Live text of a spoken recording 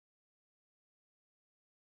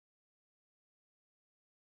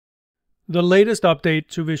The latest update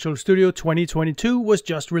to Visual Studio 2022 was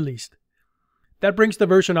just released. That brings the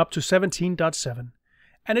version up to 17.7,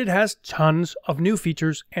 and it has tons of new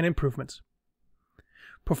features and improvements.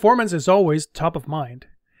 Performance is always top of mind,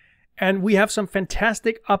 and we have some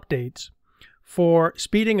fantastic updates for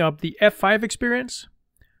speeding up the F5 experience,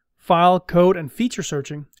 file, code, and feature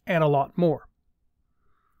searching, and a lot more.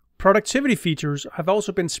 Productivity features have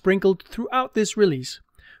also been sprinkled throughout this release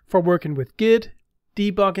for working with Git,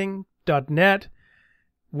 debugging, .NET,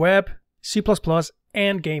 web, C++,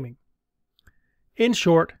 and gaming. In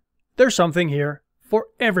short, there's something here for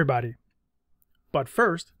everybody. But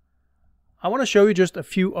first, I want to show you just a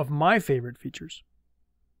few of my favorite features.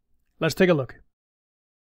 Let's take a look.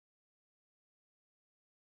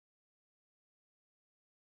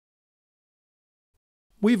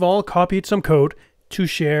 We've all copied some code to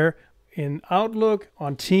share in Outlook,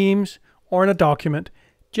 on Teams, or in a document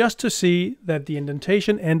just to see that the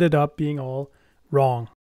indentation ended up being all wrong.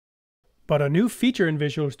 But a new feature in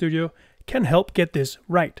Visual Studio can help get this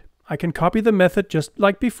right. I can copy the method just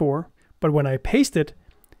like before, but when I paste it,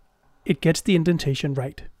 it gets the indentation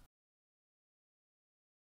right.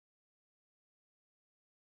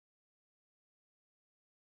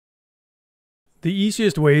 The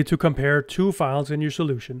easiest way to compare two files in your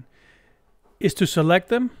solution is to select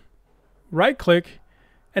them, right-click,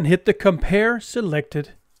 and hit the Compare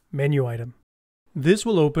Selected menu item. This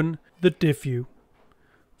will open the diff view.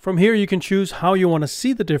 From here you can choose how you want to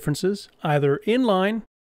see the differences, either inline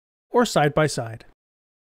or side by side.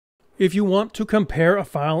 If you want to compare a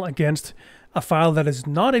file against a file that is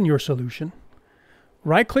not in your solution,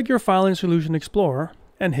 right-click your file in Solution Explorer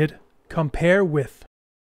and hit Compare With.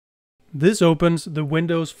 This opens the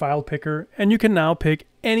Windows file picker, and you can now pick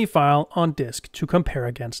any file on disk to compare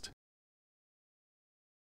against.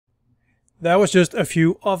 That was just a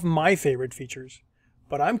few of my favorite features,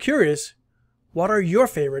 but I'm curious, what are your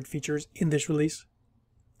favorite features in this release?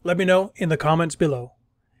 Let me know in the comments below.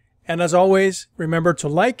 And as always, remember to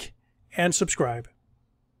like and subscribe.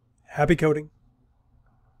 Happy coding!